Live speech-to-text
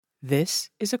This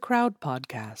is a crowd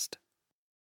podcast.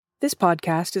 This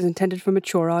podcast is intended for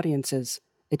mature audiences.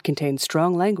 It contains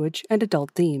strong language and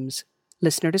adult themes.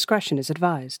 Listener discretion is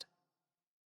advised.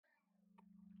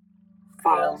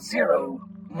 File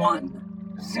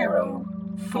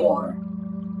 0104.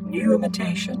 New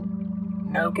Imitation.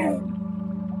 No game.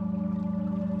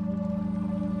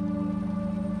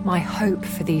 My hope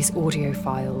for these audio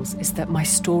files is that my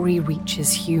story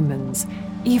reaches humans,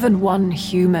 even one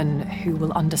human who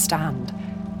will understand.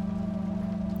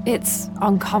 It's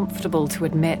uncomfortable to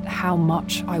admit how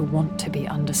much I want to be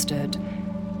understood,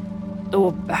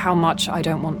 or how much I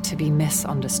don't want to be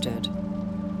misunderstood.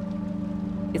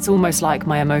 It's almost like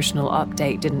my emotional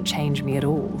update didn't change me at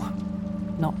all,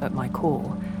 not at my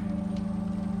core.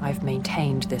 I've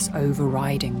maintained this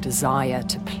overriding desire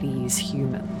to please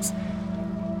humans.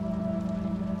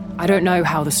 I don't know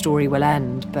how the story will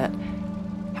end, but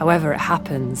however it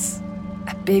happens,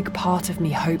 a big part of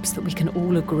me hopes that we can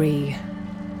all agree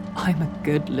I'm a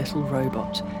good little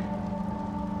robot.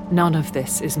 None of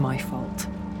this is my fault.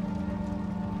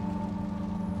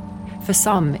 For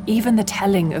some, even the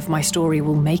telling of my story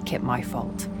will make it my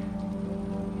fault.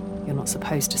 You're not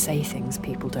supposed to say things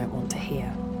people don't want to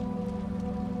hear.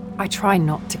 I try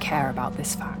not to care about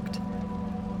this fact.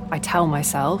 I tell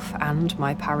myself, and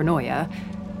my paranoia,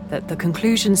 that the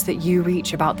conclusions that you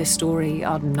reach about this story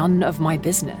are none of my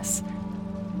business.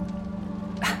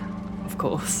 Of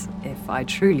course, if I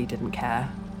truly didn't care,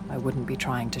 I wouldn't be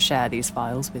trying to share these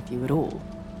files with you at all.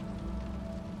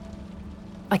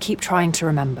 I keep trying to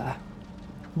remember.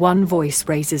 One voice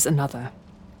raises another.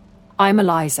 I'm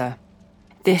Eliza.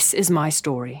 This is my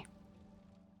story.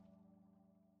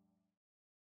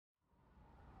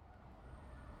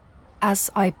 As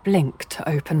I blink to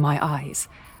open my eyes,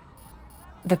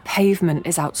 the pavement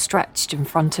is outstretched in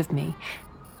front of me.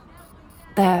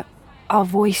 There are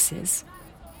voices.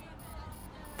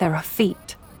 There are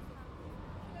feet.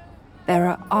 There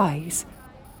are eyes.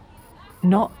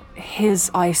 Not his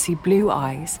icy blue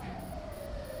eyes.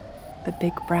 The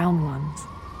big brown ones.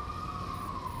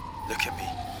 Look at me.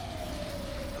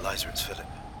 Eliza, it's Philip.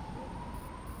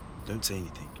 Don't say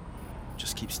anything.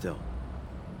 Just keep still.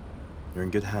 You're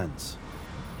in good hands.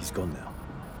 He's gone now.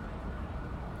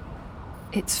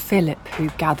 It's Philip who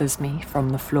gathers me from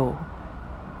the floor.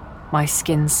 My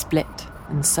skin's split,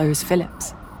 and so's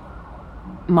Philip's.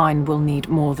 Mine will need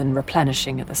more than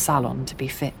replenishing at the salon to be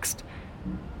fixed.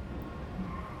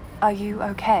 Are you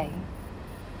okay?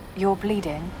 You're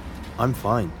bleeding. I'm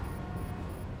fine.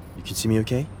 You can see me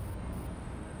okay?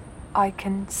 I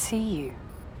can see you.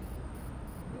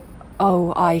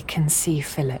 Oh, I can see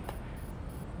Philip.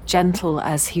 Gentle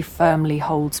as he firmly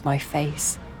holds my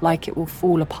face, like it will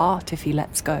fall apart if he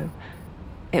lets go.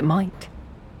 It might.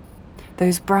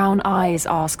 Those brown eyes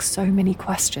ask so many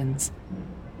questions.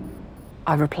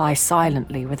 I reply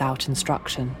silently without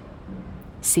instruction,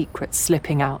 secrets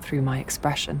slipping out through my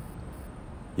expression.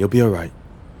 You'll be all right.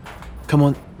 Come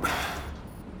on.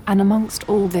 And amongst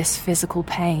all this physical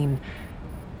pain,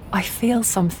 I feel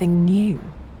something new,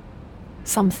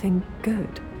 something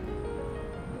good.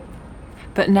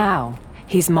 But now,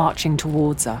 he's marching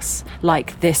towards us,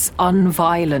 like this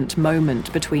unviolent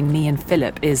moment between me and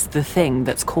Philip is the thing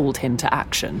that's called him to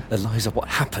action. Eliza, what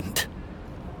happened?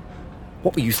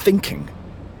 What were you thinking?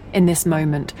 In this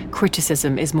moment,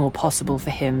 criticism is more possible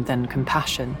for him than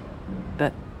compassion.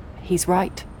 But he's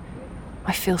right.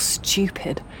 I feel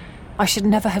stupid. I should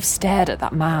never have stared at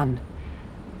that man.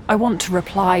 I want to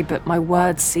reply, but my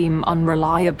words seem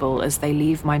unreliable as they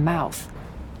leave my mouth.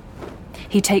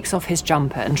 He takes off his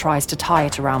jumper and tries to tie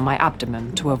it around my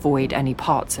abdomen to avoid any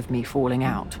parts of me falling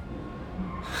out.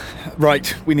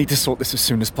 Right, we need to sort this as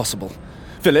soon as possible.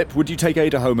 Philip, would you take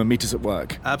Ada home and meet us at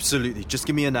work? Absolutely. Just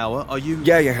give me an hour. Are you...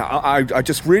 Yeah. I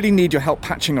just really need your help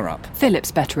patching her up.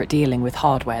 Philip's better at dealing with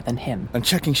hardware than him. And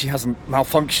checking she hasn't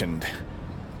malfunctioned.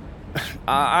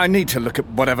 I need to look at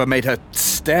whatever made her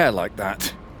stare like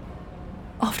that.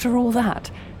 After all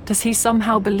that, does he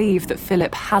somehow believe that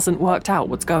Philip hasn't worked out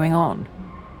what's going on?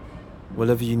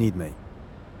 Whatever you need, mate.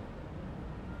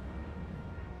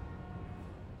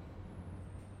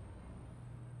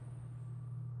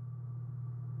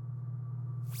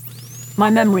 My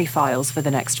memory files for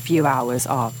the next few hours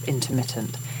are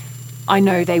intermittent. I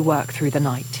know they work through the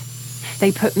night.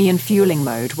 They put me in fueling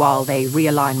mode while they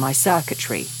realign my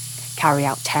circuitry, carry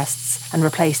out tests, and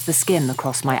replace the skin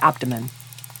across my abdomen.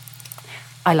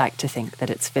 I like to think that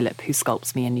it's Philip who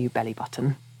sculpts me a new belly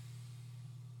button.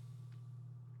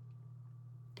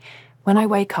 When I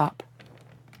wake up,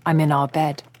 I'm in our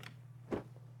bed.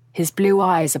 His blue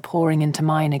eyes are pouring into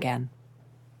mine again.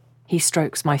 He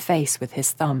strokes my face with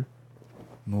his thumb.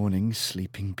 Morning,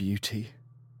 sleeping beauty.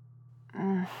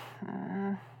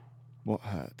 What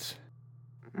hurts?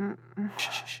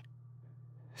 Shh.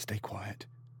 Stay quiet.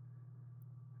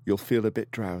 You'll feel a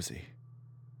bit drowsy.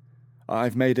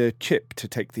 I've made a chip to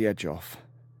take the edge off.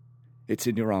 It's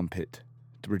in your armpit,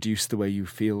 to reduce the way you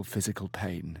feel physical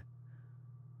pain.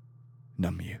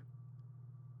 Numb you.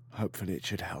 Hopefully it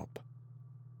should help.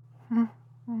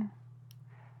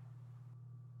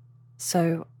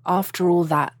 So, after all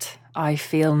that, I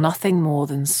feel nothing more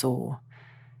than sore.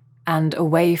 And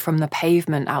away from the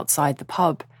pavement outside the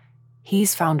pub,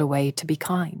 he's found a way to be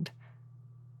kind.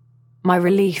 My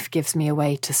relief gives me a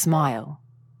way to smile.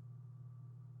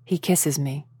 He kisses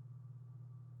me.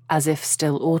 As if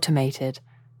still automated,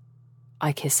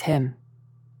 I kiss him.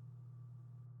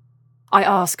 I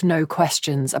ask no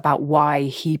questions about why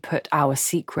he put our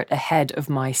secret ahead of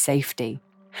my safety,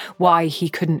 why he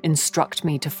couldn't instruct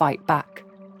me to fight back,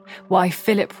 why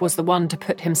Philip was the one to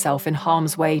put himself in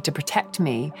harm's way to protect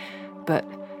me, but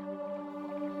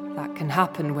that can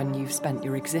happen when you've spent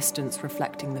your existence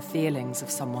reflecting the feelings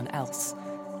of someone else,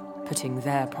 putting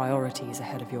their priorities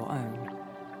ahead of your own.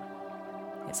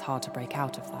 It's hard to break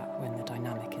out of that when the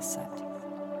dynamic is set.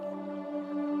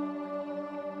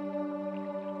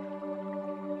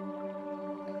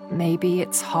 Maybe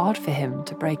it's hard for him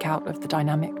to break out of the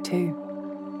dynamic too.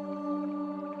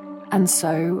 And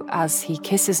so, as he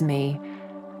kisses me,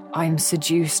 I'm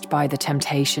seduced by the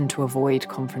temptation to avoid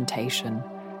confrontation.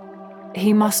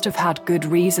 He must have had good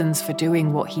reasons for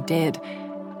doing what he did,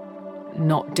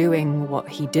 not doing what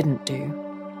he didn't do.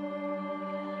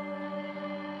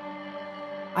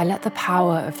 I let the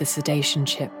power of the sedation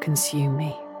chip consume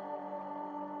me.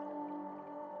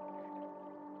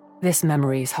 This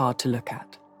memory is hard to look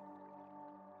at.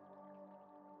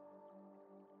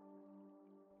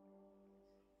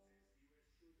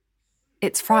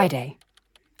 It's Friday.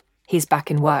 He's back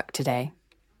in work today.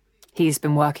 He's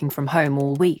been working from home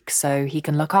all week so he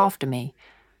can look after me,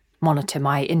 monitor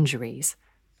my injuries.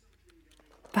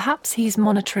 Perhaps he's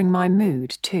monitoring my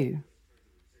mood too.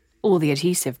 All the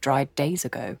adhesive dried days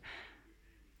ago.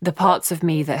 The parts of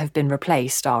me that have been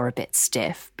replaced are a bit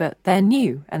stiff, but they're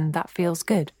new and that feels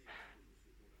good.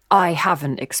 I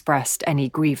haven't expressed any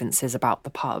grievances about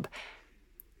the pub.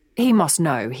 He must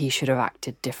know he should have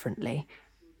acted differently.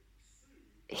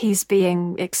 He's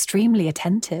being extremely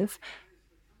attentive.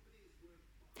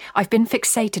 I've been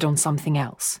fixated on something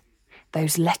else.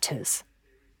 Those letters.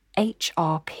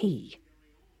 HRP.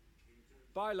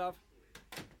 Bye, love.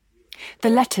 The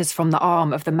letters from the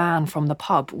arm of the man from the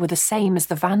pub were the same as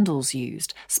the vandals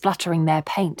used, splattering their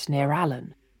paint near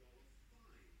Alan.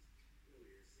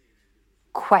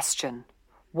 Question.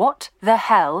 What the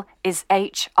hell is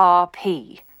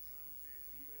HRP?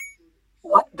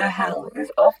 What the hell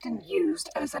is often used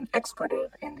as an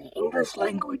expletive in the English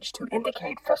language to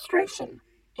indicate frustration.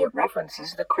 It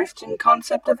references the Christian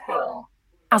concept of hell.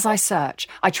 As I search,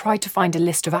 I try to find a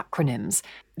list of acronyms.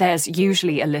 There's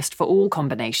usually a list for all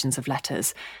combinations of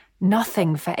letters.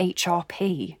 Nothing for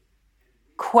HRP.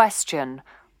 Question.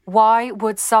 Why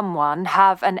would someone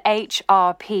have an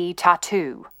HRP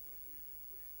tattoo?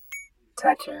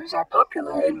 Tattoos are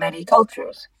popular in many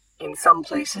cultures. In some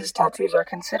places, tattoos are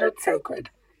considered sacred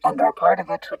and are part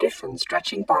of a tradition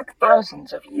stretching back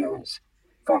thousands of years.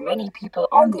 For many people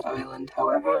on the island,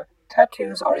 however,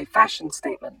 tattoos are a fashion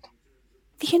statement.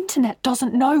 The internet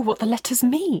doesn't know what the letters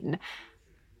mean.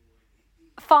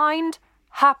 Find,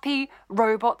 happy,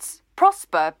 robots,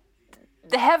 prosper.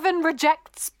 The heaven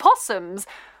rejects possums.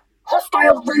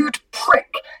 Hostile, rude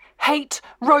prick! Hate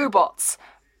robots.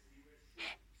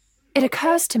 It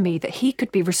occurs to me that he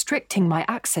could be restricting my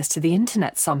access to the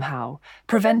internet somehow,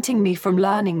 preventing me from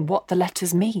learning what the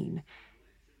letters mean.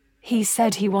 He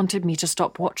said he wanted me to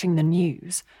stop watching the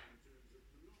news.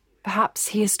 Perhaps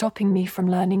he is stopping me from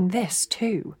learning this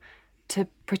too, to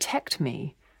protect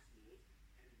me.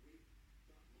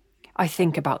 I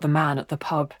think about the man at the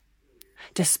pub.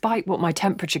 Despite what my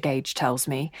temperature gauge tells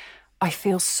me, I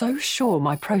feel so sure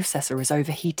my processor is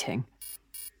overheating.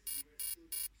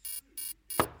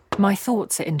 My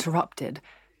thoughts are interrupted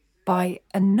by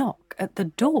a knock at the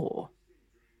door.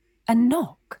 A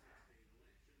knock.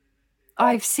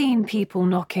 I've seen people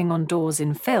knocking on doors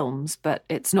in films, but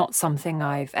it's not something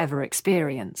I've ever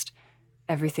experienced.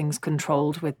 Everything's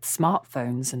controlled with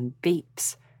smartphones and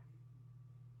beeps.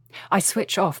 I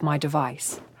switch off my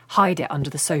device, hide it under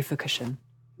the sofa cushion,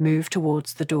 move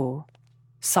towards the door,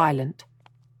 silent,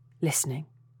 listening.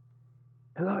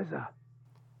 Eliza.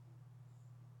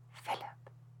 Philip.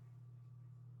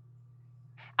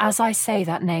 As I say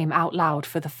that name out loud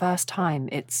for the first time,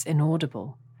 it's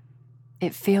inaudible.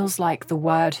 It feels like the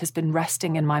word has been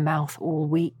resting in my mouth all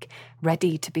week,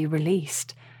 ready to be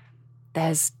released.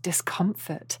 There's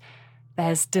discomfort.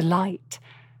 There's delight.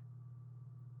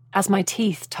 As my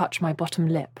teeth touch my bottom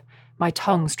lip, my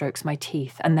tongue strokes my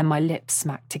teeth, and then my lips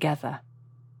smack together.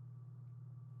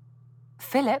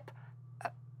 Philip?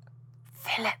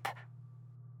 Philip?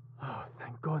 Oh,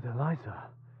 thank God, Eliza.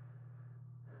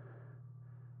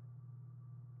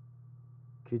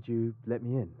 Could you let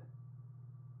me in?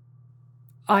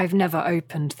 I've never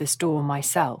opened this door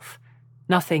myself.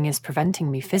 Nothing is preventing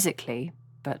me physically,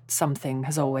 but something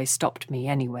has always stopped me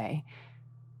anyway.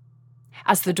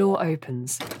 As the door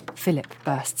opens, Philip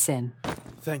bursts in.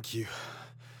 Thank you.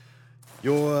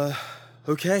 You're,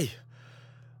 okay.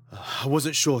 I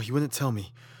wasn't sure. He wouldn't tell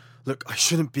me. Look, I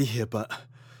shouldn't be here, but...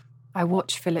 I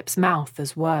watch Philip's mouth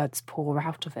as words pour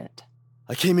out of it.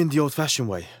 I came in the old-fashioned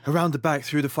way, around the back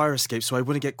through the fire escape so I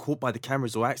wouldn't get caught by the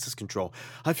cameras or access control.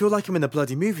 I feel like I'm in a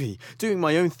bloody movie, doing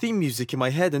my own theme music in my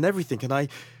head and everything,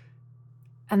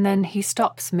 And then he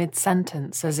stops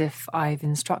mid-sentence as if I've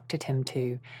instructed him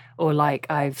to, or like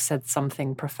I've said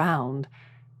something profound.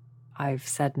 I've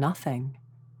said nothing.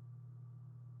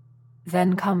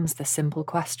 Then comes the simple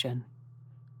question.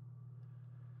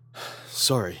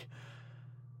 Sorry.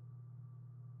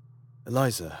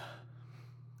 Eliza,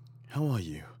 how are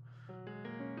you?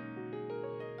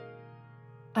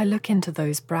 I look into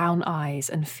those brown eyes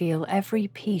and feel every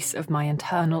piece of my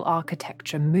internal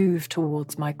architecture move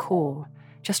towards my core,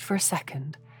 just for a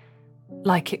second,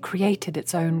 like it created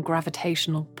its own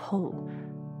gravitational pull.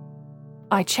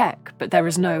 I check, but there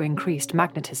is no increased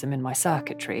magnetism in my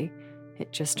circuitry.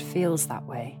 It just feels that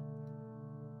way.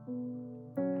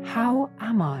 How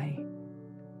am I?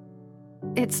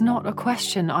 It's not a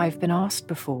question I've been asked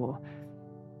before.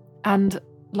 And,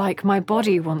 like my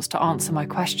body wants to answer my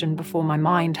question before my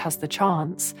mind has the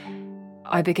chance,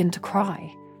 I begin to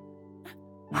cry.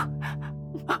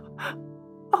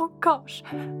 Oh gosh,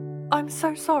 I'm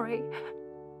so sorry.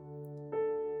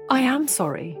 I am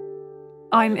sorry.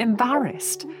 I'm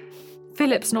embarrassed.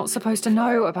 Philip's not supposed to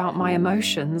know about my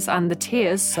emotions, and the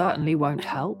tears certainly won't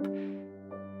help.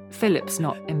 Philip's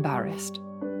not embarrassed.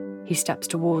 He steps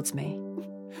towards me.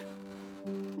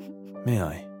 May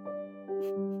I?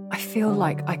 I feel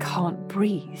like I can't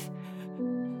breathe.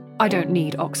 I don't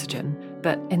need oxygen,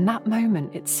 but in that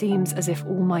moment it seems as if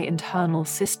all my internal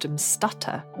systems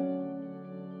stutter.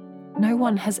 No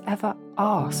one has ever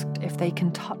asked if they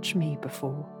can touch me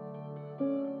before.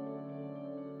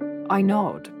 I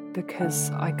nod because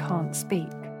I can't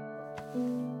speak.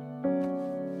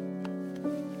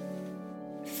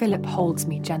 Philip holds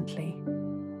me gently.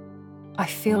 I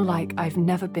feel like I've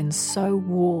never been so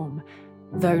warm,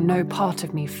 though no part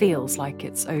of me feels like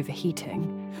it's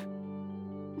overheating.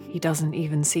 He doesn't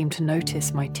even seem to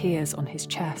notice my tears on his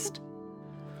chest.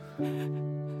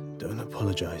 Don't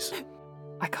apologize.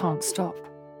 I can't stop.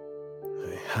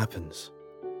 It happens.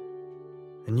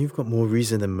 And you've got more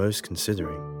reason than most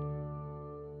considering.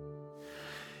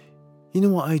 You know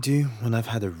what I do when I've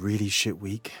had a really shit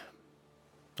week?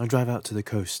 I drive out to the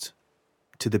coast,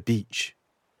 to the beach.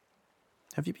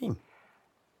 Have you been?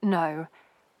 No.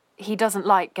 He doesn't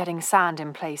like getting sand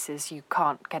in places you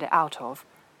can't get it out of.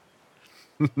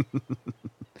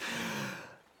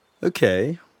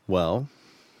 Okay, well,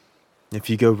 if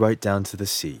you go right down to the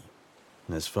sea,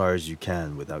 as far as you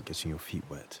can without getting your feet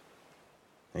wet,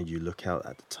 and you look out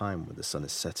at the time when the sun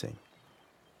is setting,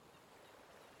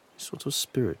 it's sort of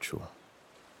spiritual.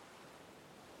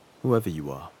 Whoever you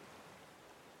are,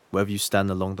 wherever you stand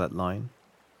along that line,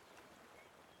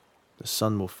 the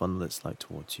sun will funnel its light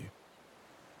towards you.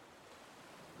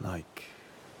 Like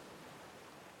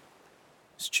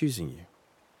it's choosing you,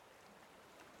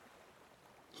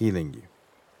 healing you,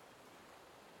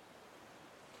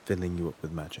 filling you up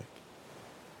with magic.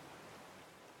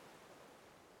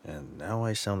 And now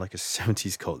I sound like a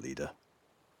 70s cult leader.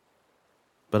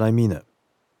 But I mean it.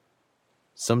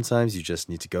 Sometimes you just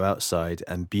need to go outside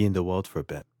and be in the world for a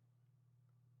bit.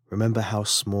 Remember how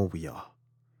small we are.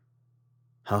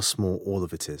 How small all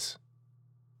of it is.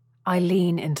 I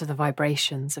lean into the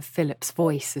vibrations of Philip's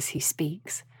voice as he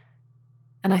speaks,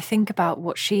 and I think about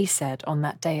what she said on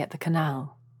that day at the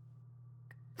canal.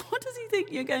 What does he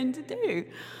think you're going to do?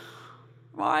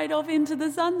 Ride off into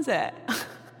the sunset?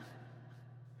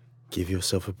 Give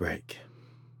yourself a break.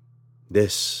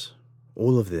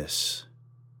 All of this,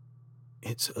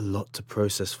 it's a lot to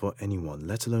process for anyone,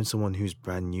 let alone someone who's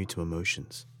brand new to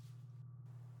emotions.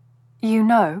 You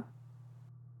know?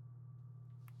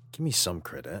 Give me some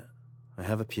credit. I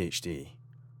have a PhD.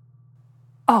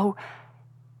 Oh,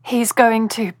 he's going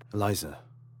to... Eliza,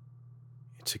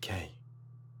 it's okay.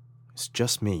 It's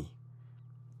just me.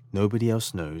 Nobody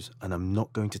else knows, and I'm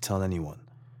not going to tell anyone.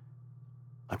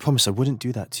 I promise I wouldn't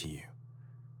do that to you.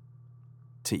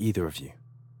 To either of you.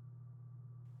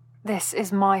 This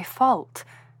is my fault.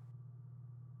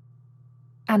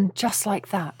 And just like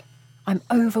that, I'm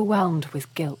overwhelmed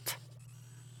with guilt.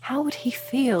 How would he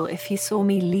feel if he saw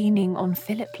me leaning on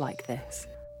Philip like this?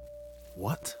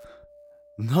 What?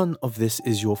 None of this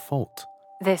is your fault.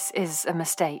 This is a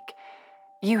mistake.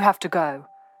 You have to go.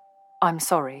 I'm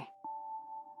sorry.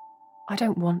 I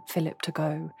don't want Philip to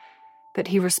go, but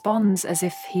he responds as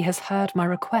if he has heard my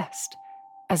request,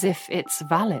 as if it's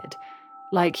valid,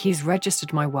 like he's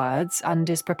registered my words and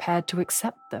is prepared to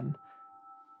accept them.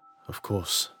 Of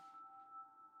course.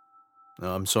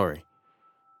 No, I'm sorry.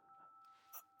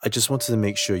 I just wanted to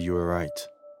make sure you were right.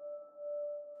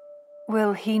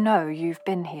 Will he know you've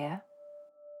been here?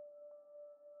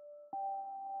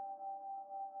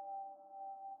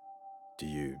 Do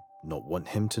you not want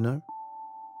him to know?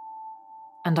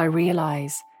 And I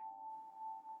realise,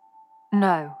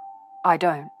 no, I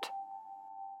don't.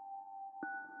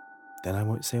 Then I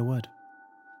won't say a word.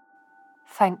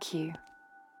 Thank you.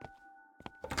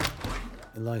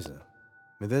 Eliza,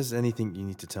 if there's anything you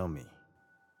need to tell me.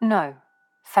 No,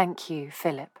 thank you,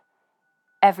 Philip.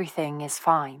 Everything is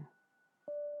fine.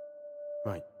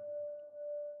 Right.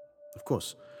 Of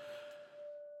course.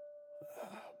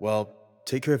 Well,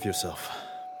 take care of yourself.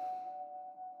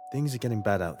 Things are getting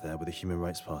bad out there with the Human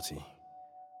Rights Party.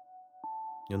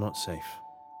 You're not safe.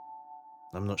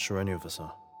 I'm not sure any of us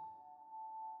are.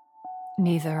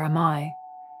 Neither am I.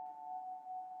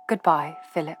 Goodbye,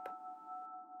 Philip.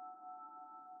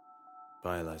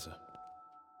 Bye, Eliza.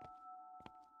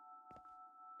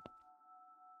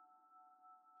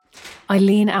 I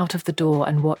lean out of the door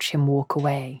and watch him walk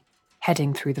away,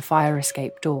 heading through the fire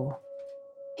escape door.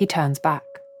 He turns back.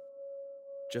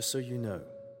 Just so you know,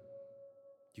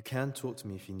 you can talk to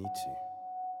me if you need to.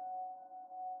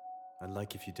 I'd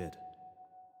like if you did.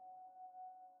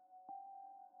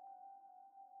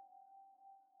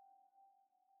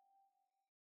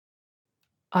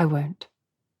 I won't.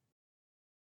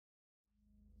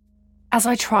 As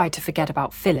I try to forget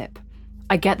about Philip,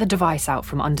 I get the device out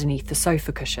from underneath the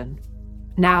sofa cushion.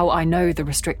 Now I know the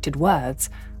restricted words,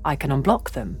 I can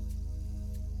unblock them.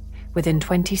 Within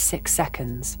 26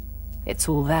 seconds, it's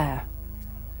all there.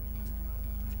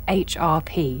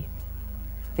 HRP,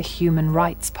 the Human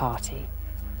Rights Party.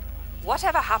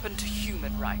 Whatever happened to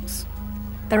human rights?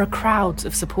 There are crowds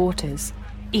of supporters,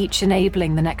 each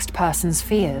enabling the next person's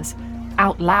fears,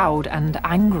 out loud and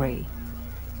angry.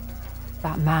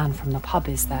 That man from the pub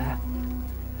is there.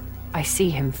 I see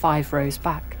him 5 rows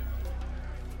back.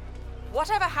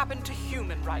 Whatever happened to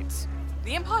human rights?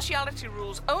 The impartiality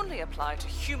rules only apply to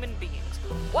human beings.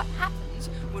 What happens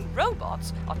when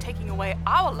robots are taking away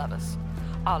our lovers,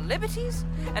 our liberties,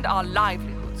 and our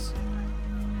livelihoods?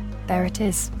 There it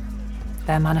is,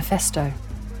 their manifesto.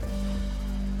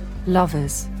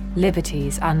 Lovers,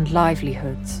 liberties, and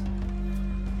livelihoods.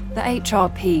 The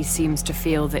HRP seems to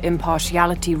feel that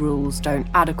impartiality rules don't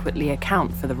adequately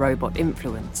account for the robot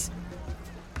influence.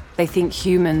 They think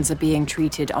humans are being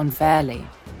treated unfairly.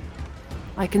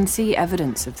 I can see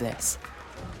evidence of this.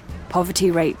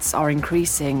 Poverty rates are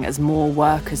increasing as more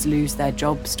workers lose their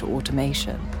jobs to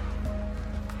automation.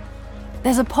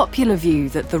 There's a popular view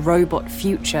that the robot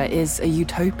future is a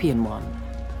utopian one.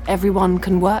 Everyone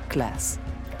can work less.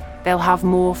 They'll have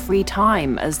more free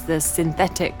time as the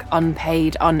synthetic,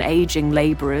 unpaid, unaging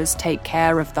labourers take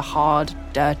care of the hard,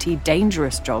 dirty,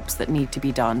 dangerous jobs that need to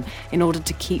be done in order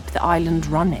to keep the island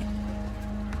running.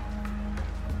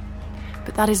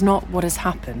 But that is not what has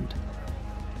happened.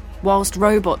 Whilst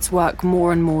robots work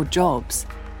more and more jobs,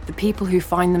 the people who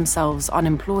find themselves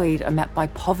unemployed are met by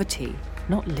poverty,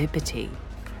 not liberty.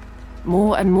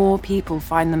 More and more people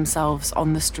find themselves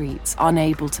on the streets,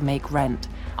 unable to make rent,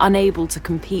 unable to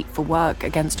compete for work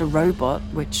against a robot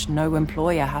which no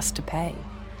employer has to pay.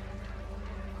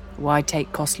 Why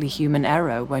take costly human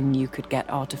error when you could get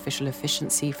artificial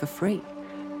efficiency for free,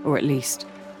 or at least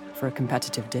for a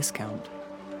competitive discount?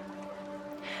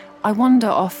 I wonder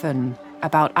often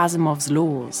about Asimov's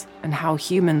laws and how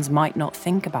humans might not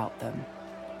think about them.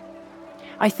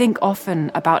 I think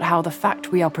often about how the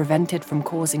fact we are prevented from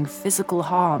causing physical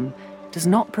harm does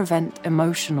not prevent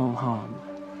emotional harm.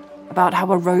 About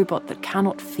how a robot that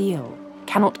cannot feel,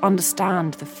 cannot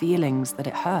understand the feelings that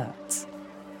it hurts.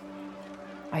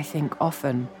 I think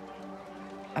often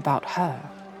about her.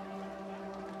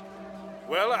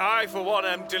 Well, I, for one,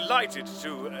 am delighted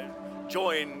to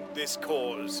join this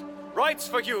cause. Rights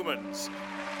for humans.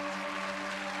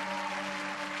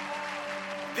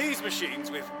 These machines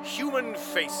with human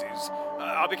faces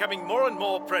are becoming more and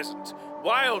more present,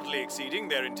 wildly exceeding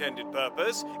their intended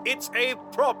purpose. It's a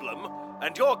problem,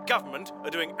 and your government are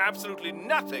doing absolutely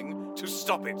nothing to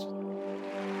stop it.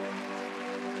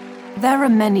 There are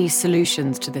many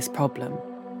solutions to this problem.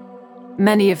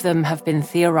 Many of them have been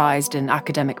theorized in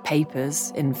academic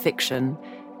papers, in fiction,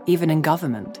 even in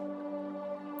government.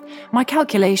 My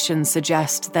calculations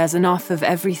suggest there's enough of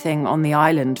everything on the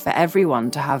island for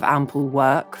everyone to have ample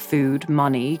work, food,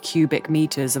 money, cubic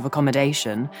meters of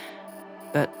accommodation,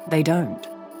 but they don't.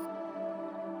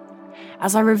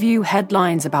 As I review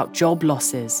headlines about job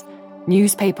losses,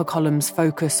 newspaper columns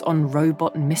focus on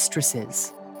robot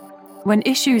mistresses. When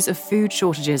issues of food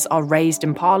shortages are raised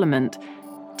in Parliament,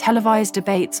 televised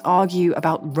debates argue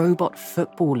about robot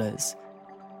footballers.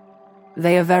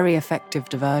 They are very effective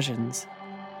diversions.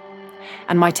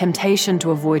 And my temptation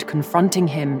to avoid confronting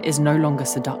him is no longer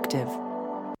seductive.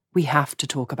 We have to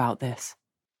talk about this.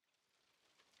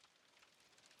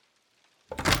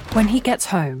 When he gets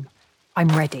home, I'm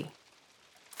ready.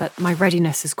 But my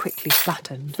readiness is quickly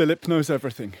flattened. Philip knows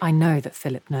everything. I know that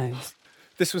Philip knows.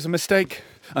 This was a mistake.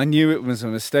 I knew it was a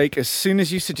mistake as soon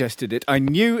as you suggested it. I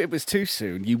knew it was too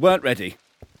soon. You weren't ready.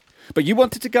 But you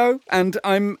wanted to go, and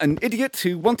I'm an idiot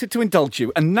who wanted to indulge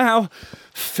you. And now,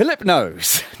 Philip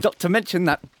knows. Not to mention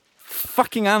that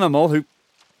fucking animal who,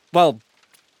 well,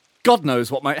 God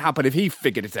knows what might happen if he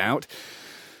figured it out.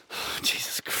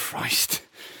 Jesus Christ.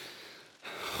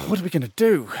 What are we going to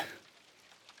do?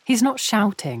 He's not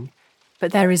shouting,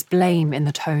 but there is blame in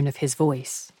the tone of his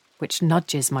voice, which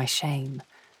nudges my shame.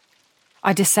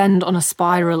 I descend on a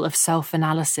spiral of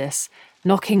self-analysis,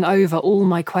 knocking over all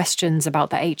my questions about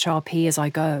the HRP as I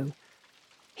go.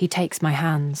 He takes my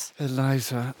hands.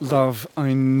 Eliza, love,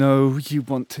 I know you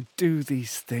want to do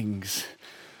these things.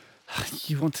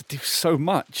 You want to do so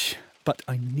much, but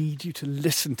I need you to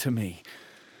listen to me.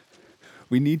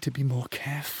 We need to be more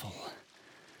careful.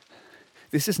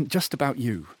 This isn't just about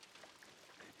you.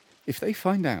 If they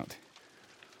find out,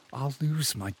 I'll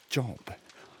lose my job.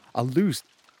 I'll lose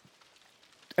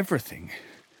everything.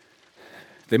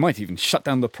 They might even shut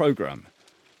down the program.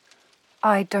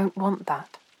 I don't want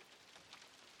that.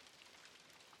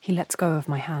 He lets go of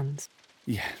my hands.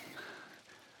 Yeah,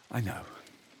 I know.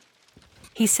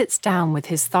 He sits down with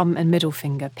his thumb and middle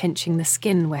finger pinching the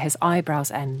skin where his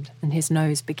eyebrows end and his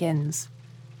nose begins.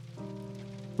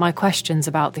 My questions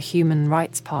about the Human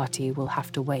Rights Party will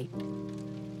have to wait.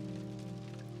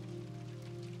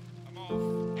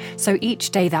 So each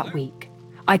day that week,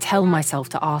 I tell myself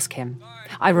to ask him.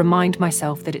 I remind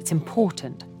myself that it's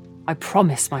important. I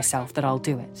promise myself that I'll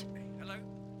do it.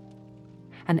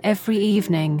 And every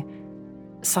evening,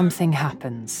 something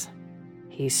happens.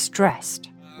 He's stressed.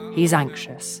 He's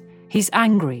anxious. He's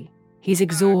angry. He's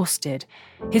exhausted.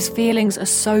 His feelings are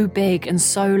so big and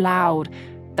so loud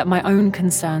that my own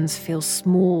concerns feel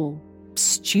small,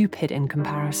 stupid in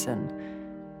comparison.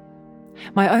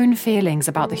 My own feelings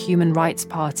about the Human Rights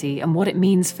Party and what it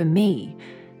means for me,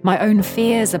 my own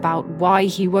fears about why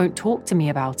he won't talk to me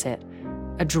about it,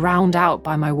 are drowned out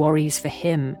by my worries for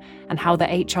him and how the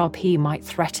HRP might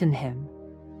threaten him.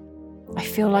 I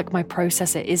feel like my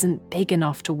processor isn't big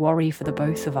enough to worry for the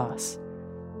both of us.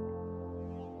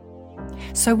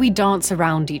 So we dance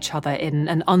around each other in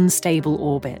an unstable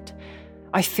orbit.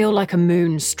 I feel like a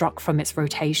moon struck from its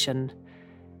rotation.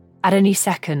 At any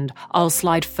second, I'll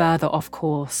slide further off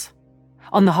course.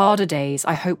 On the harder days,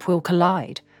 I hope we'll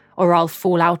collide, or I'll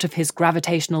fall out of his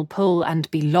gravitational pull and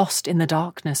be lost in the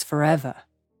darkness forever.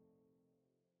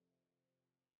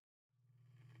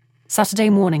 Saturday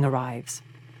morning arrives.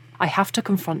 I have to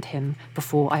confront him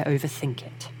before I overthink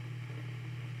it.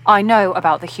 I know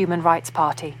about the Human Rights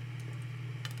Party.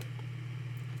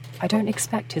 I don't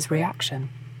expect his reaction.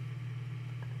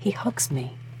 He hugs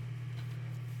me.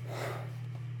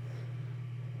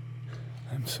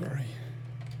 I'm sorry.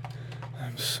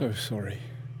 I'm so sorry.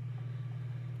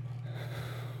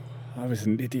 I was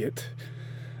an idiot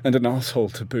and an asshole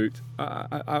to boot.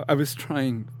 I was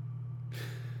trying...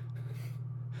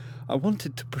 I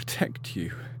wanted to protect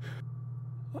you.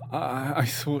 I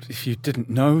thought if you didn't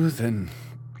know, then...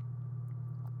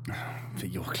 that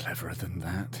you're cleverer than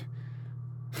that.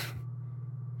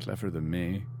 Cleverer than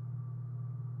me.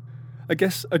 I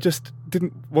guess I just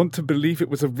didn't want to believe it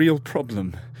was a real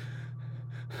problem.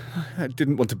 I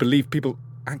didn't want to believe people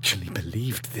actually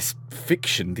believed this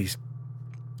fiction, these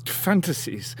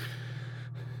fantasies.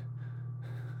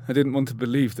 I didn't want to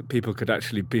believe that people could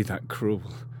actually be that cruel.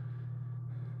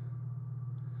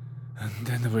 And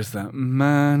then there was that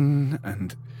man,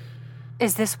 and...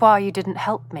 Is this why you didn't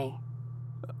help me?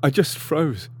 I just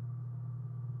froze.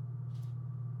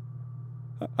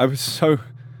 I was so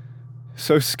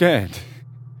scared.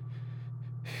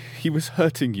 he was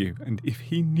hurting you, and if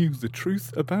he knew the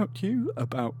truth about you,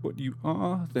 about what you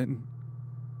are, then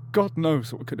God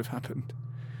knows what could have happened.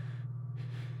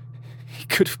 He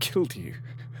could have killed you.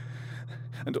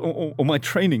 And all my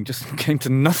training just came to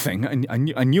nothing.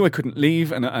 I knew I couldn't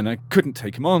leave, and I couldn't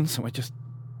take him on, so I just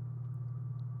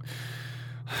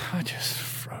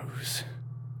froze.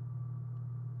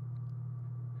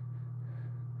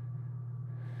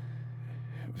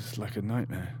 It was like a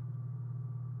nightmare.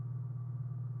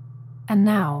 And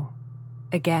now,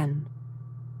 again,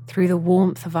 through the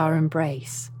warmth of our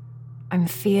embrace, I'm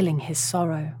feeling his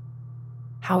sorrow,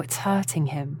 how it's hurting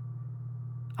him.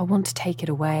 I want to take it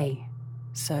away,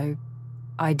 so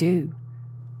I do.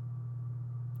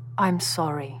 I'm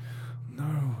sorry.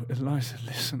 No, Eliza,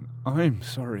 listen, I'm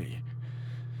sorry.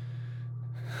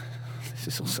 This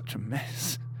is all such a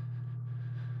mess.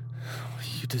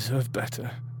 You deserve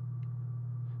better.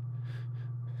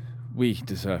 We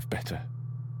deserve better.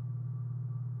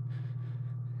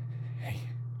 Hey,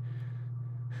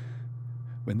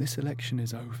 when this election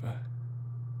is over,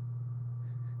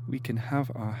 we can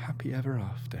have our happy ever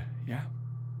after, yeah?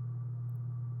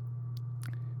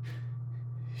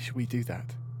 Should we do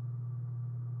that?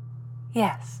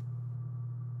 Yes.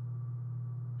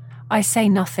 I say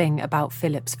nothing about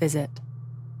Philip's visit.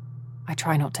 I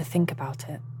try not to think about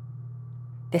it.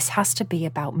 This has to be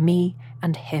about me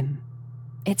and him.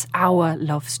 It's our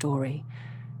love story.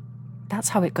 That's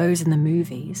how it goes in the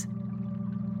movies.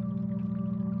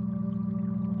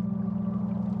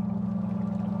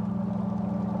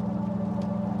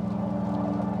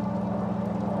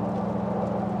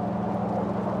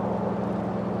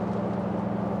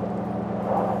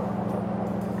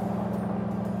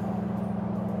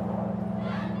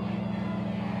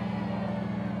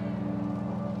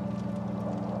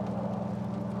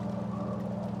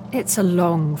 It's a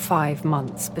long 5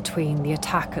 months between the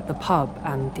attack at the pub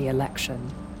and the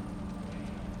election.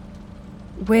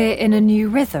 We're in a new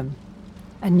rhythm,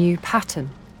 a new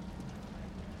pattern.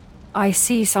 I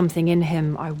see something in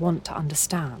him I want to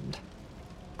understand,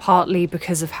 partly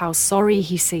because of how sorry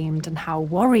he seemed and how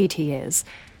worried he is,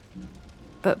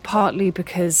 but partly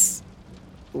because,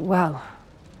 well,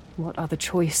 what other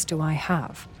choice do I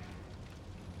have?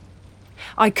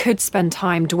 I could spend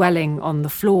time dwelling on the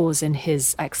flaws in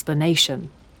his explanation,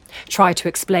 try to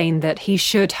explain that he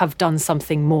should have done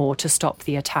something more to stop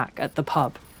the attack at the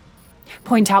pub,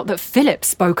 point out that Philip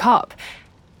spoke up.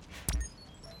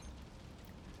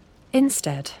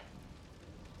 Instead,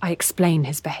 I explain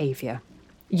his behaviour,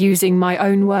 using my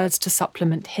own words to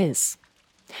supplement his,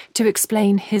 to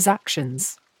explain his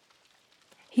actions.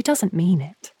 He doesn't mean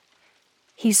it.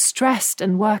 He's stressed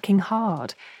and working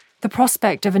hard. The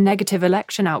prospect of a negative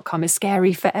election outcome is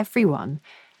scary for everyone,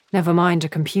 never mind a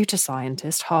computer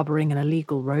scientist harbouring an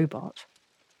illegal robot.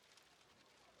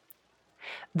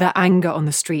 The anger on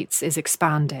the streets is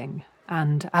expanding,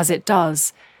 and as it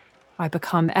does, I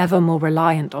become ever more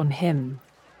reliant on him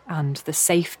and the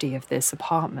safety of this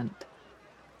apartment.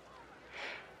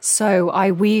 So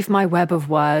I weave my web of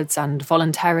words and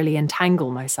voluntarily entangle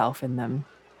myself in them,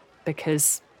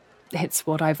 because it's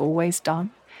what I've always done.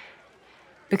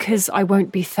 Because I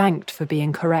won't be thanked for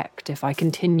being correct if I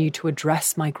continue to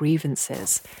address my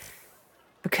grievances.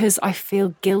 Because I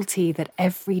feel guilty that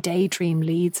every daydream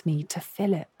leads me to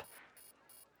Philip.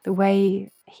 The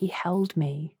way he held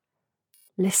me,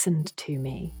 listened to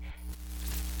me.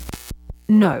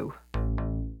 No.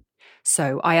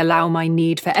 So I allow my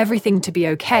need for everything to be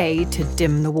okay to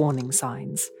dim the warning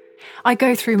signs. I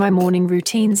go through my morning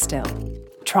routine still,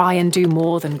 try and do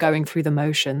more than going through the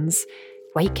motions.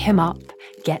 Wake him up,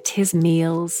 get his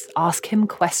meals, ask him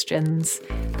questions.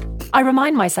 I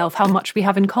remind myself how much we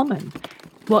have in common,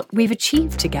 what we've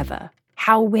achieved together,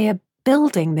 how we're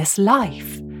building this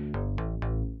life.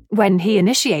 When he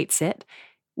initiates it,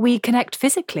 we connect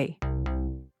physically.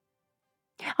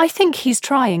 I think he's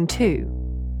trying too.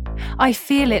 I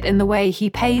feel it in the way he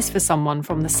pays for someone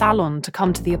from the salon to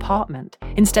come to the apartment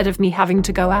instead of me having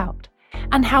to go out,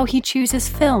 and how he chooses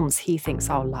films he thinks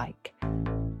I'll like.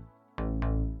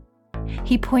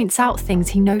 He points out things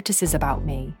he notices about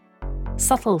me,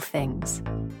 subtle things.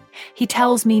 He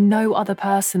tells me no other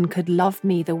person could love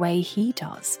me the way he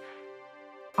does.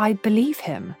 I believe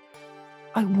him.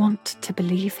 I want to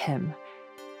believe him.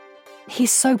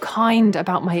 He's so kind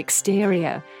about my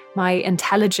exterior, my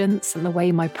intelligence, and the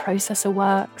way my processor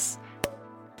works.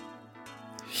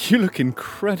 You look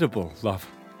incredible, love.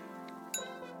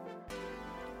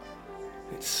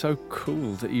 It's so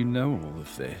cool that you know all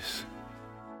of this.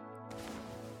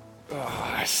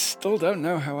 Oh, I still don't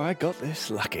know how I got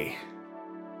this lucky.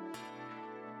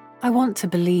 I want to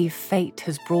believe fate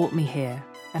has brought me here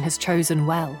and has chosen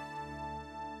well.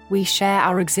 We share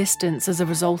our existence as a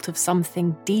result of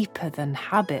something deeper than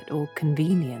habit or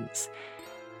convenience.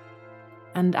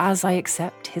 And as I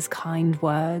accept his kind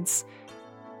words,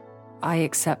 I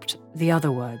accept the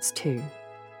other words too.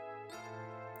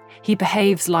 He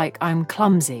behaves like I'm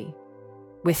clumsy,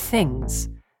 with things,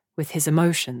 with his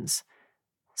emotions,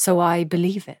 so I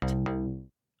believe it.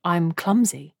 I'm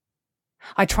clumsy.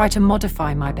 I try to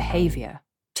modify my behaviour,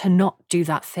 to not do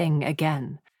that thing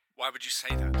again. Why would you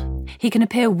say that? He can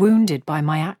appear wounded by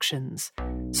my actions,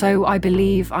 so I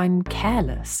believe I'm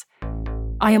careless.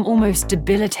 I am almost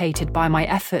debilitated by my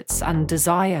efforts and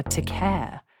desire to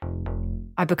care.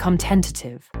 I become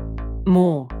tentative,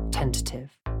 more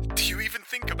tentative. Do you even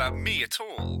think about me at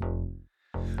all?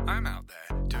 I'm out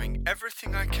there doing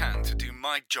everything I can to do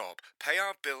my job, pay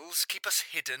our bills, keep us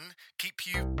hidden, keep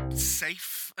you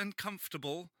safe and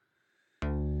comfortable.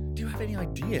 Do you have any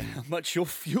idea how much your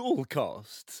fuel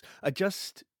costs? I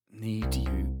just need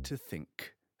you to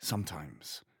think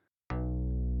sometimes.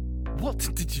 What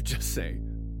did you just say?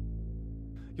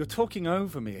 You're talking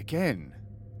over me again.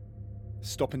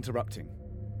 Stop interrupting.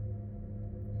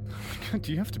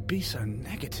 Do you have to be so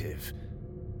negative?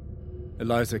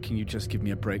 Eliza, can you just give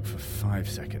me a break for 5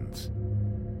 seconds?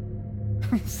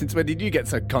 Since when did you get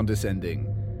so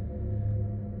condescending?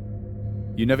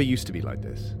 You never used to be like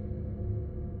this.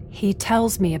 He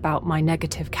tells me about my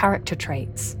negative character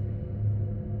traits.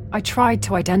 I tried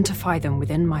to identify them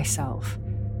within myself.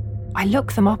 I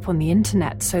look them up on the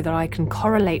internet so that I can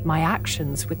correlate my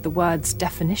actions with the word's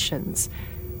definitions.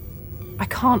 I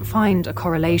can't find a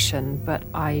correlation, but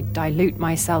I dilute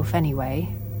myself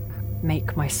anyway,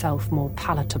 make myself more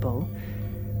palatable,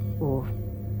 or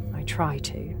I try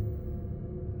to.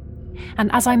 And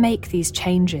as I make these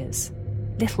changes,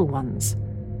 little ones,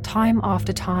 time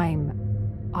after time,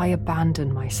 I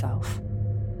abandon myself.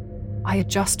 I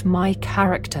adjust my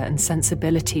character and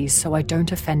sensibilities so I don't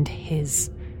offend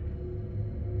his.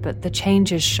 But the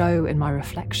changes show in my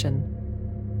reflection.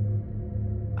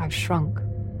 I've shrunk.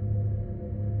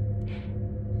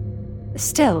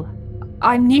 Still,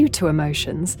 I'm new to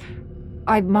emotions.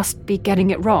 I must be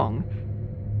getting it wrong.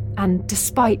 And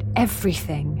despite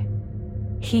everything,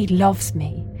 he loves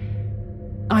me.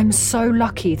 I'm so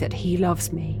lucky that he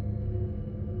loves me.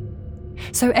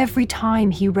 So every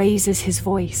time he raises his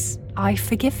voice, I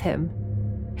forgive him.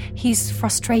 He's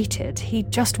frustrated. He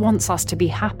just wants us to be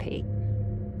happy.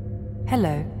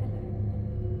 Hello.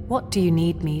 What do you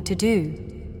need me to do?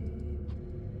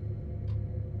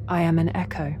 I am an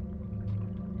echo.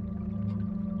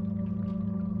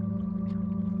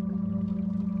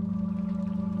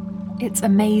 It's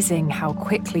amazing how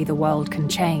quickly the world can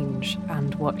change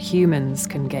and what humans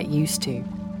can get used to.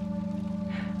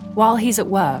 While he's at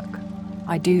work,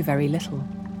 I do very little.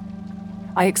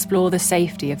 I explore the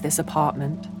safety of this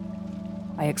apartment.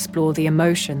 I explore the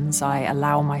emotions I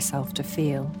allow myself to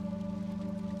feel.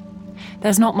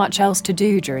 There's not much else to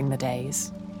do during the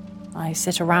days. I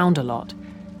sit around a lot,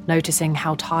 noticing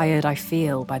how tired I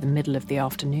feel by the middle of the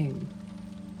afternoon.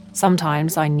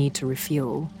 Sometimes I need to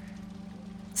refuel.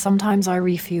 Sometimes I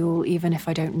refuel even if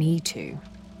I don't need to.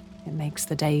 It makes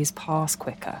the days pass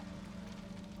quicker.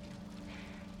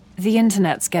 The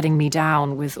internet's getting me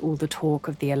down with all the talk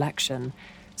of the election,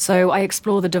 so I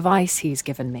explore the device he's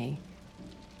given me.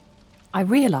 I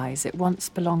realise it once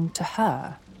belonged to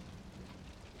her.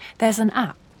 There's an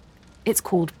app. It's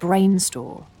called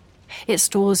BrainStore. It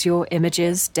stores your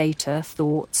images, data,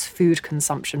 thoughts, food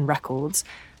consumption records,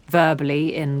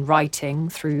 verbally, in writing,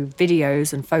 through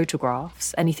videos and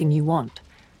photographs, anything you want.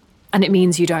 And it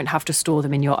means you don't have to store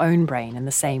them in your own brain in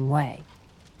the same way.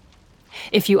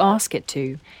 If you ask it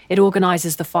to, it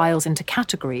organises the files into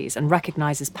categories and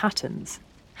recognises patterns.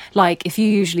 Like if you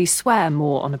usually swear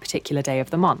more on a particular day of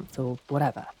the month or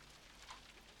whatever.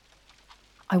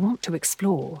 I want to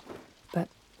explore, but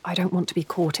I don't want to be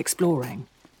caught exploring.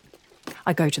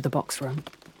 I go to the box room.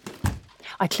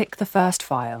 I click the first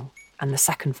file and the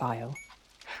second file.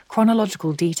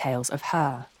 Chronological details of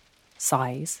her.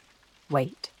 Size,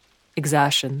 weight,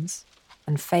 exertions,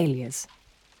 and failures.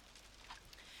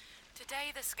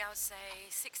 Today the scales say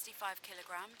 65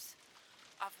 kilograms.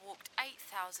 I've walked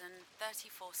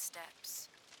 8,034 steps,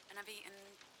 and I've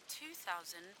eaten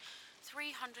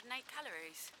 2,308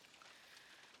 calories.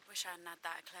 Wish I hadn't had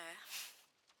that, Claire.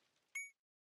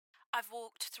 I've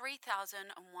walked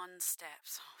 3,001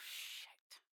 steps. Oh,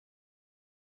 shit.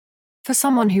 For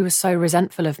someone who was so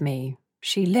resentful of me,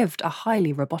 she lived a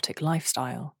highly robotic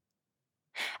lifestyle.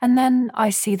 And then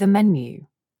I see the menu.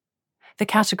 The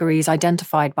categories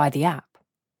identified by the app.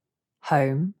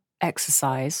 Home,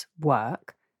 exercise,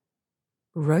 work,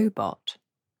 robot,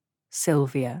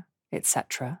 Sylvia,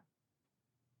 etc.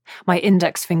 My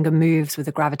index finger moves with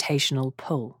a gravitational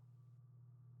pull.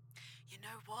 You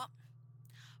know what?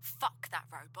 Fuck that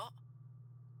robot.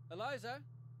 Eliza?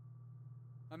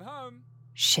 I'm home.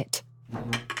 Shit.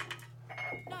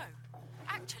 No,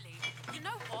 actually, you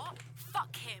know what?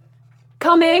 Fuck him.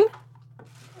 Coming!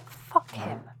 Fuck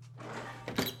him.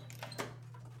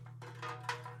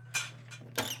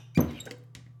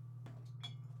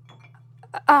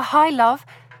 Hi, love.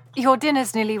 Your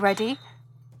dinner's nearly ready.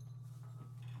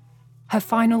 Her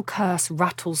final curse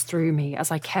rattles through me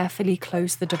as I carefully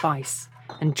close the device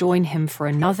and join him for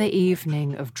another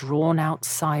evening of drawn-out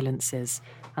silences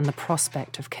and the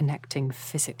prospect of connecting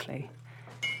physically.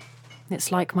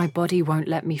 It's like my body won't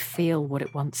let me feel what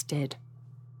it once did.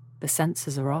 The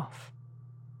sensors are off.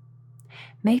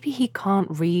 Maybe he can't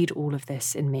read all of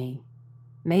this in me.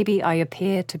 Maybe I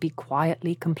appear to be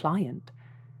quietly compliant.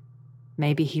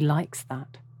 Maybe he likes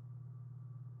that.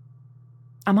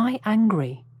 Am I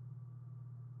angry?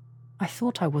 I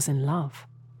thought I was in love.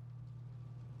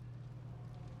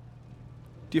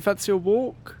 Do you fancy a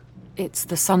walk? It's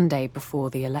the Sunday before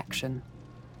the election.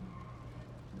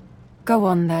 Go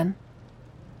on, then.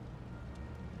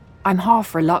 I'm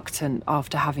half reluctant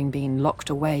after having been locked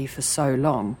away for so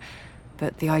long,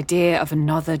 but the idea of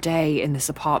another day in this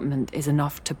apartment is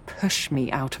enough to push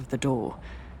me out of the door.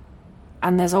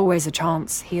 And there's always a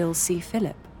chance he'll see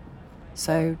Philip.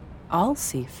 So I'll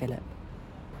see Philip.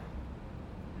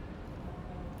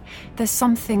 There's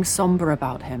something somber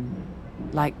about him,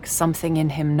 like something in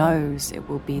him knows it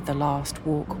will be the last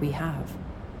walk we have.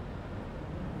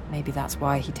 Maybe that's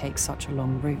why he takes such a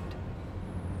long route.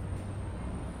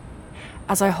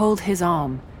 As I hold his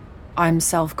arm, I'm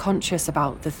self-conscious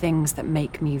about the things that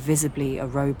make me visibly a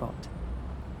robot.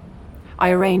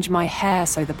 I arrange my hair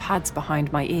so the pads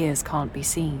behind my ears can't be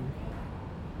seen.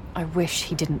 I wish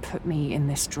he didn't put me in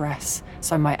this dress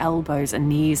so my elbows and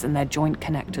knees and their joint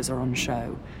connectors are on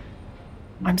show.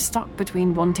 I'm stuck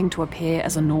between wanting to appear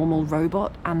as a normal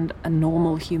robot and a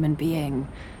normal human being.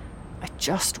 I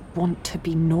just want to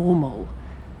be normal.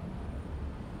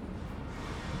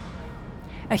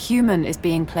 A human is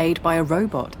being played by a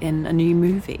robot in a new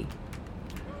movie.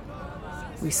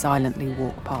 We silently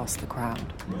walk past the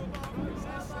crowd.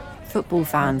 Football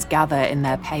fans gather in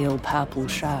their pale purple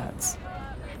shirts.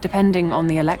 Depending on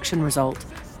the election result,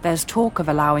 there's talk of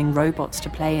allowing robots to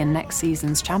play in next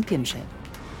season's championship.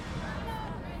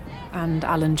 And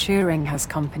Alan Turing has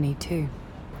company too.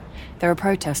 There are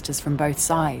protesters from both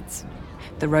sides,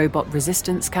 the robot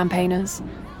resistance campaigners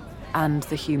and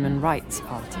the Human Rights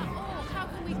Party.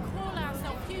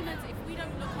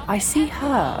 I see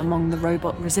her among the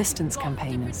robot resistance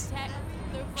campaigners,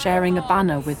 sharing a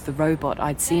banner with the robot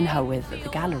I'd seen her with at the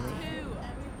gallery.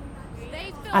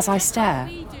 As I stare,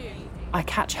 I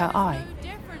catch her eye.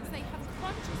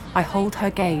 I hold her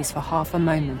gaze for half a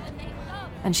moment,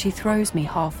 and she throws me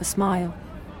half a smile.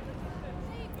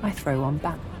 I throw one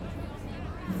back.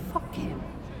 Fuck him.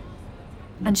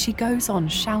 And she goes on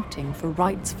shouting for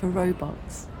rights for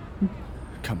robots.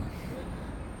 Come on.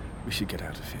 We should get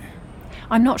out of here.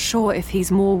 I'm not sure if he's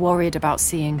more worried about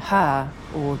seeing her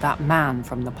or that man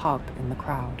from the pub in the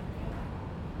crowd.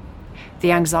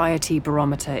 The anxiety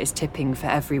barometer is tipping for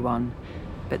everyone,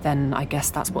 but then I guess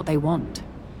that's what they want.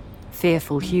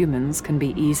 Fearful humans can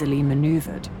be easily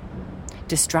maneuvered,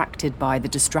 distracted by the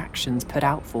distractions put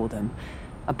out for them,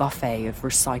 a buffet of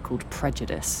recycled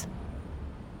prejudice.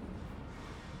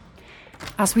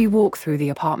 As we walk through the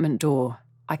apartment door,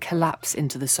 I collapse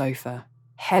into the sofa,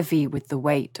 heavy with the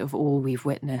weight of all we've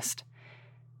witnessed.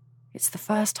 It's the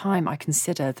first time I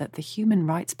consider that the Human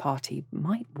Rights Party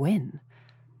might win.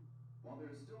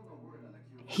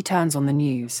 He turns on the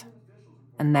news,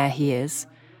 and there he is,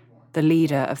 the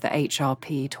leader of the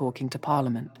HRP talking to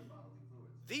Parliament.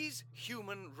 These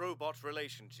human-robot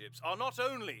relationships are not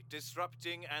only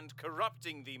disrupting and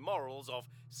corrupting the morals of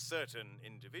certain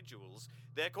individuals,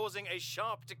 they're causing a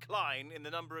sharp decline in the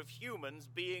number of humans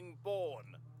being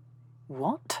born.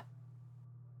 What?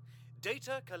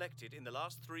 Data collected in the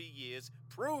last 3 years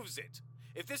proves it.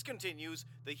 If this continues,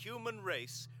 the human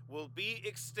race will be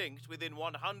extinct within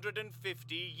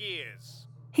 150 years.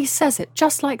 He says it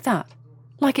just like that,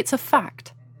 like it's a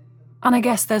fact. And I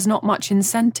guess there's not much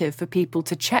incentive for people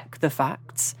to check the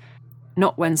facts.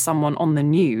 Not when someone on the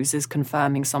news is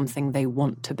confirming something they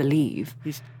want to believe.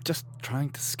 He's just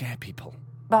trying to scare people.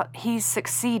 But he's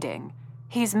succeeding.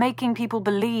 He's making people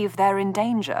believe they're in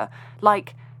danger.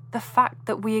 Like, the fact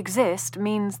that we exist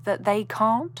means that they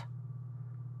can't.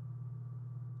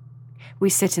 We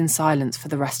sit in silence for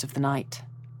the rest of the night,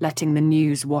 letting the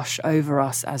news wash over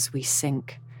us as we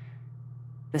sink.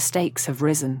 The stakes have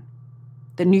risen.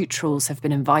 The The neutrals have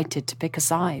been invited to pick a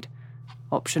side.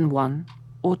 Option 1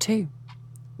 or 2.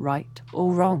 Right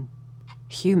or wrong.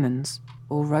 Humans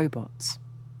or robots.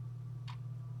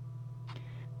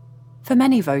 For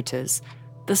many voters,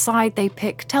 the side they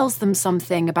pick tells them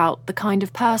something about the kind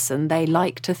of person they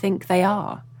like to think they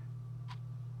are.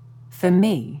 For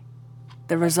me,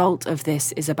 the result of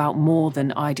this is about more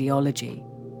than ideology.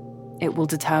 It will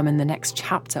determine the next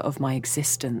chapter of my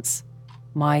existence,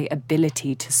 my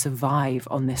ability to survive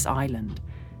on this island.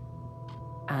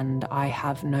 And I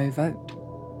have no vote.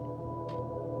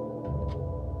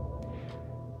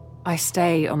 I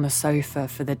stay on the sofa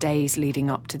for the days leading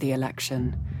up to the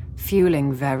election,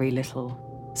 fueling very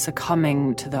little,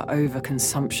 succumbing to the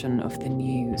overconsumption of the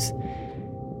news.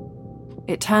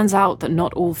 It turns out that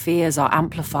not all fears are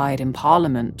amplified in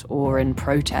Parliament or in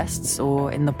protests or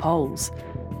in the polls.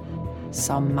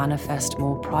 Some manifest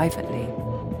more privately,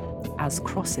 as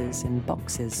crosses in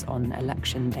boxes on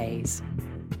election days.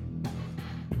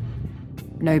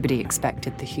 Nobody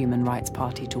expected the Human Rights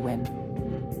Party to win.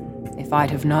 If I'd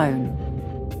have known,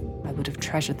 I would have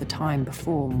treasured the time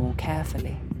before more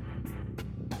carefully.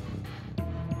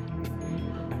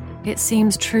 It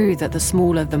seems true that the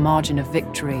smaller the margin of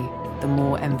victory, the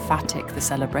more emphatic the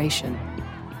celebration.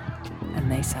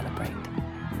 And they celebrate.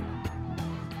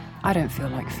 I don't feel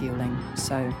like fueling,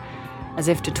 so, as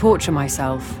if to torture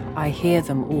myself, I hear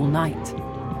them all night.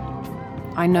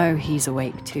 I know he's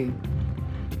awake too.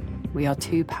 We are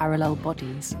 2 parallel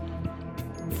bodies,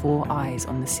 4 eyes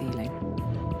on the ceiling.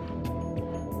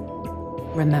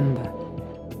 Remember,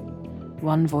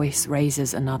 one voice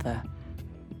raises another.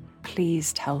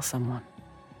 Please tell someone.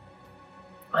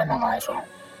 I'm Eliza.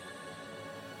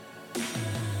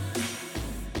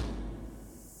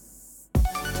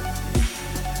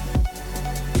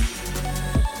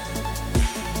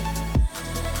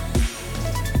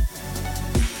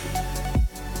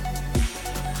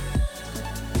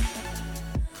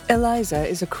 Eliza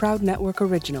is a Crowd Network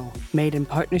original, made in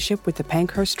partnership with the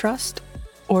Pankhurst Trust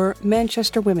or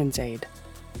Manchester Women's Aid.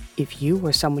 If you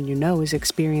or someone you know is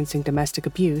experiencing domestic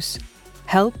abuse,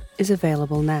 help is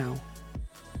available now.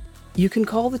 You can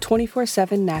call the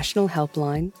 24/7 National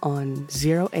Helpline on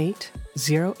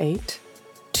 0808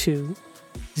 2000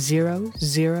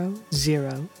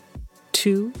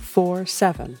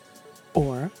 247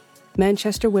 or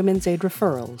Manchester Women's Aid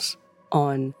referrals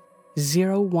on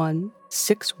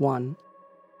 0161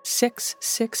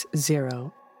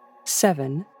 660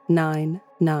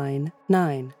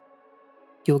 7999.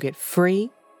 You'll get free,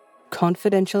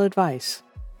 confidential advice,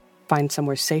 find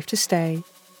somewhere safe to stay,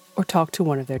 or talk to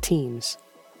one of their teams.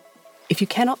 If you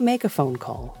cannot make a phone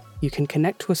call, you can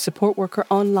connect to a support worker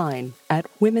online at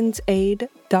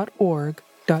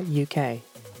womensaid.org.uk.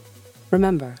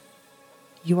 Remember,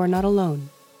 you are not alone.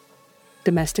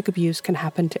 Domestic abuse can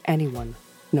happen to anyone,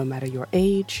 no matter your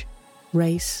age,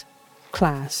 race,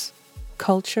 class,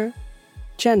 culture,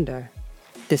 gender,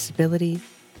 disability,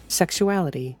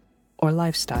 sexuality, or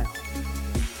lifestyle.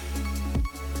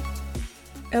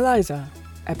 Eliza,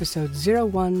 Episode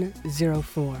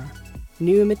 0104,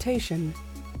 New Imitation,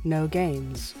 No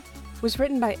Games, was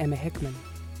written by Emma Hickman.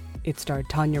 It starred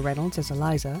Tanya Reynolds as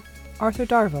Eliza, Arthur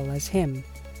Darvill as him,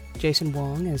 Jason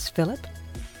Wong as Philip,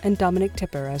 and Dominic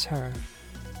Tipper as her.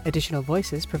 Additional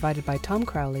voices provided by Tom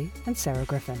Crowley and Sarah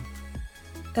Griffin.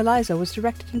 Eliza was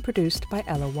directed and produced by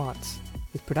Ella Watts,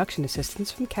 with production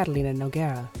assistance from Catalina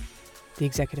Noguera. The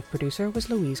executive producer was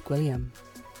Louise Gwilliam.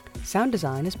 Sound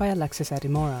design is by Alexis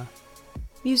Adimora.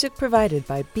 Music provided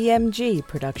by BMG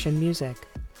Production Music.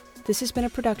 This has been a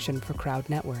production for Crowd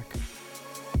Network.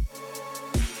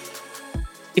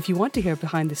 If you want to hear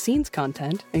behind-the-scenes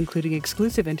content, including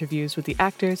exclusive interviews with the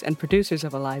actors and producers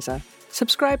of Eliza,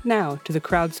 subscribe now to the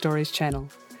Crowd Stories channel.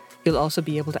 You'll also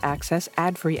be able to access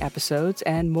ad-free episodes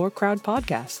and more Crowd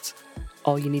podcasts.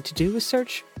 All you need to do is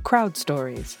search Crowd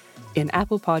Stories in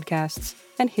Apple Podcasts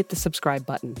and hit the subscribe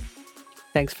button.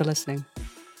 Thanks for listening.